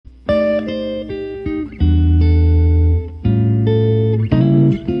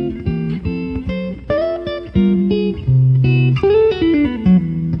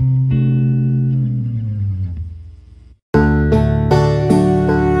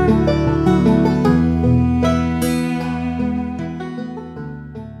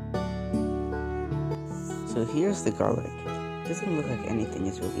the garlic. It doesn't look like anything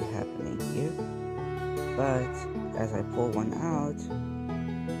is really happening here, but as I pull one out,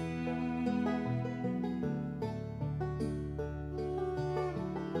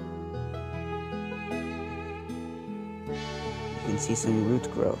 you can see some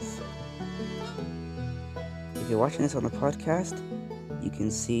root growth. If you're watching this on the podcast, you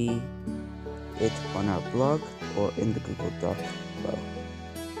can see it on our blog or in the Google Doc below.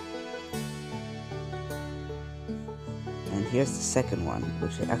 And here's the second one,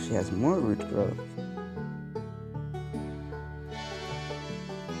 which actually has more root growth.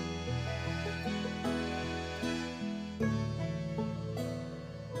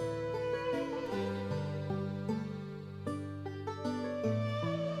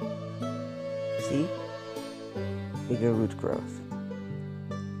 See? Bigger root growth.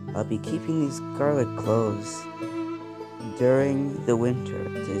 I'll be keeping these garlic cloves during the winter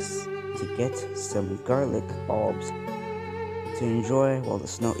to get some garlic bulbs to enjoy while the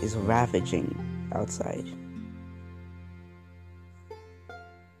snow is ravaging outside.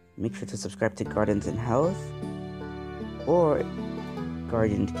 Make sure to subscribe to Gardens and Health or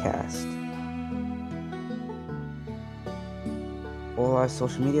Gardencast. All our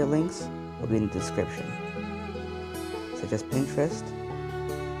social media links will be in the description, such as Pinterest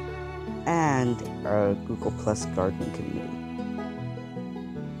and our Google Plus gardening community.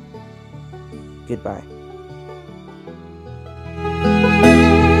 Goodbye.